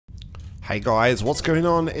Hey guys, what's going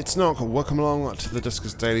on? It's Nock. Welcome along to the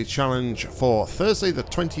Duskers Daily Challenge for Thursday the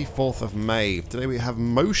 24th of May. Today we have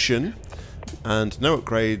motion and no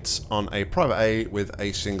upgrades on a private A with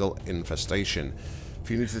a single infestation.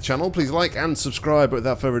 If you're new to the channel, please like and subscribe, but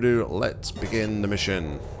without further ado, let's begin the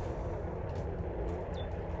mission.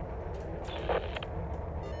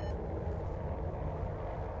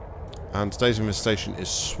 And today's infestation is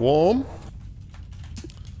Swarm.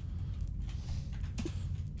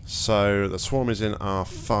 So the Swarm is in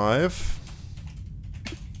R5.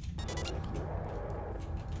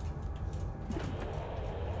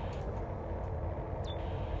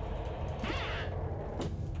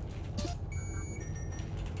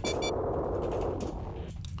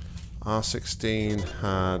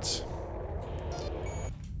 R16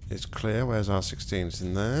 is clear. Where's R16? It's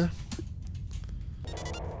in there.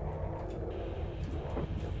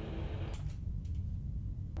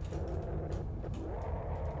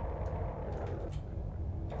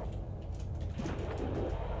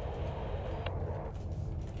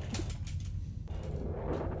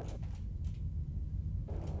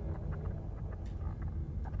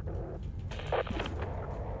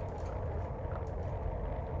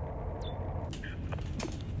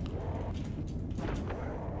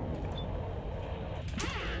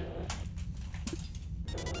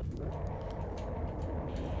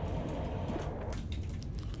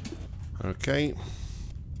 Okay.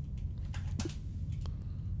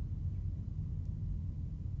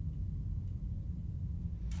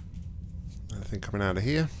 Anything coming out of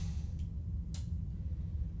here?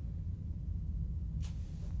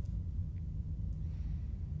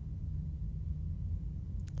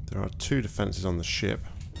 There are two defenses on the ship.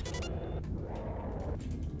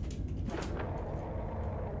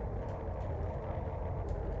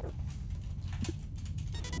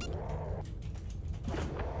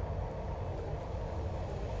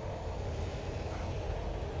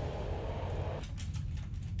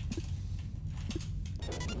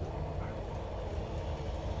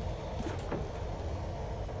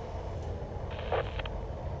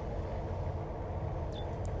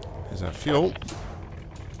 Here's our fuel.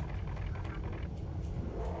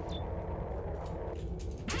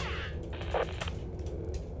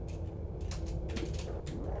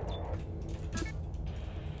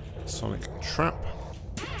 Sonic trap.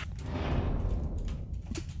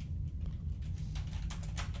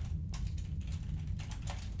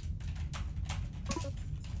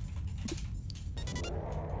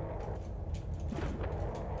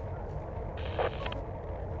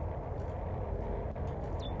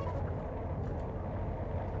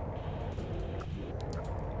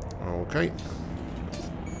 Okay.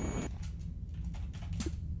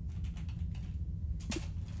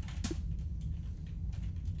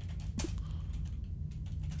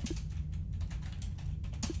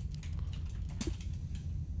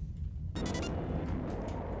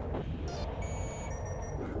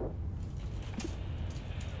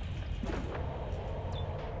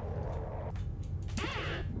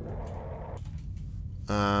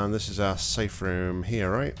 And this is our safe room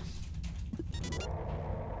here, right?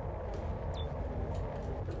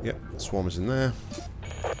 Yep, the Swarm is in there.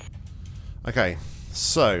 Okay,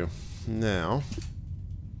 so now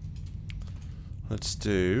let's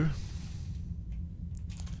do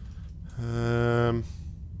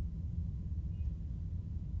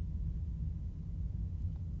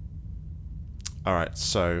alright,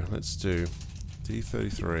 so let's do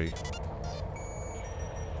D33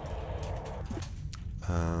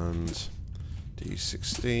 and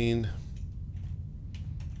D16.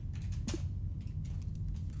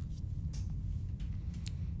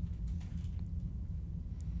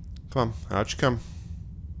 Come on, out you come.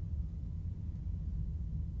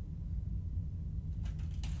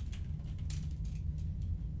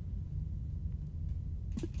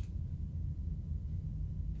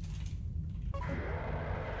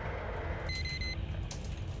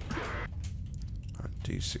 Alright,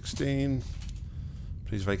 D16.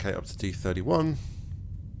 Please vacate up to D31.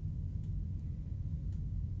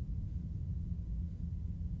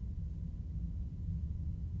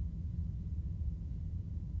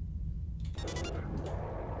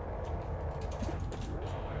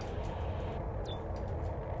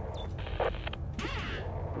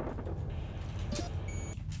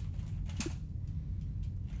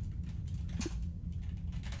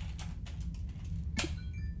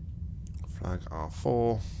 Flag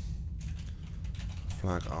R4.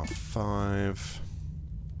 Flag R5.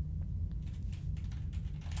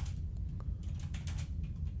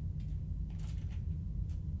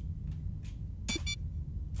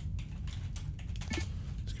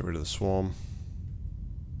 Let's get rid of the Swarm.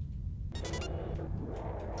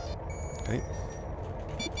 Okay.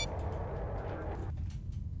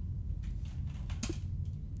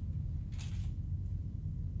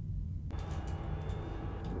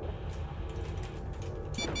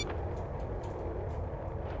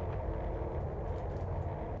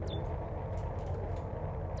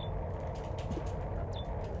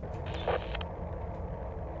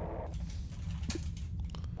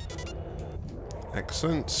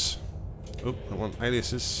 Excellent. Oh, I want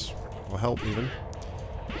aliases, or help even.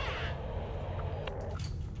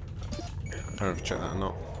 I don't know if I check that or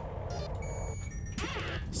not.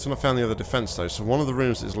 Still not found the other defense though, so one of the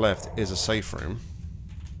rooms that is left is a safe room.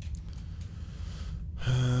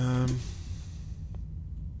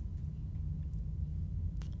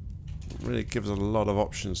 Really gives a lot of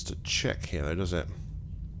options to check here though, does it?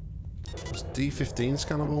 Was D15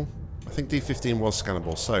 scannable? I think D15 was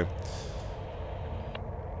scannable, so...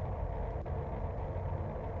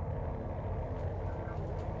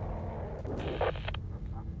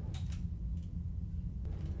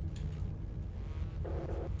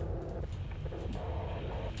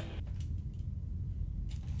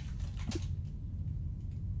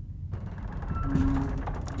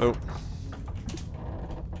 Oh.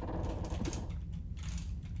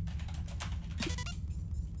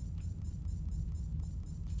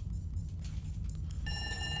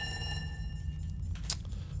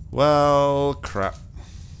 Well, crap.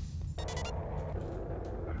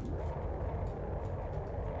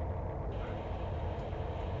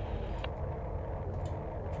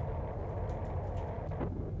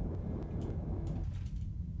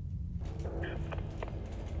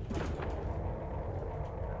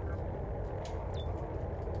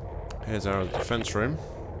 Here's our defense room.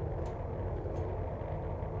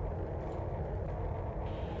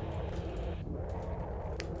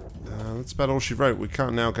 That's about all she wrote. We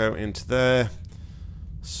can't now go into there.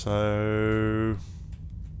 So...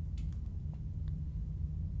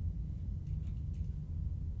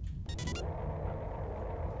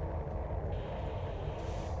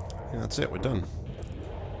 yeah, that's it. We're done.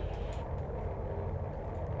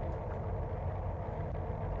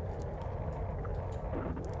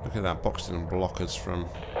 Look at that, boxed in blockers from...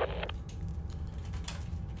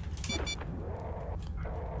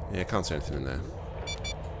 yeah, can't see anything in there.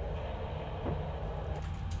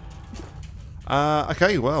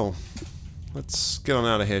 Okay, well, let's get on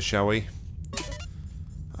out of here, shall we?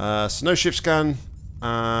 So no shift scan,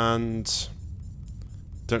 and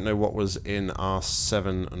don't know what was in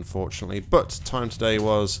R7, unfortunately, but time today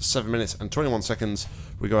was 7 minutes and 21 seconds.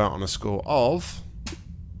 We go out on a score of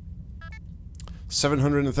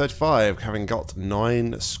 735, having got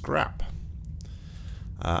 9 scrap,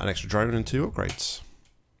 an extra drone and 2 upgrades.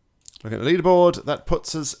 Looking at the leaderboard, that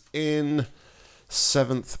puts us in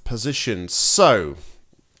 7th position. So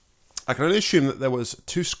I can only assume that there was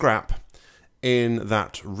 2 scrap in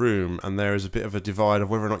that room, and there is a bit of a divide of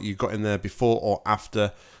whether or not you got in there before or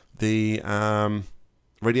after the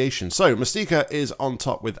radiation. So Mystica is on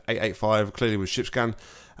top with 885, clearly with ship scan.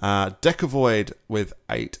 Decavoid with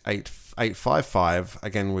 855,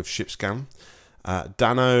 again with ship scan.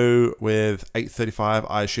 Dano with 835,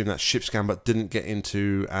 I assume that's ship scan, but didn't get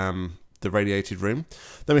into the radiated room.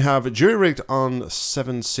 Then we have Jury Rigged on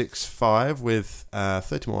 765 with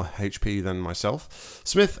 30 more HP than myself.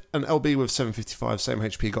 Smith and LB with 755, same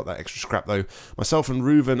HP, got that extra scrap though. Myself and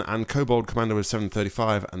Reuven and Kobold Commander with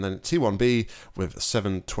 735, and then T1B with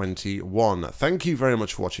 721. Thank you very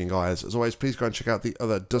much for watching, guys. As always, please go and check out the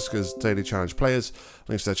other Duskers Daily Challenge players.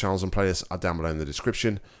 Links to their channels and playlists are down below in the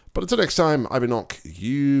description. But until next time, I've been Nock,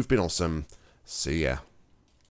 you've been awesome. See ya.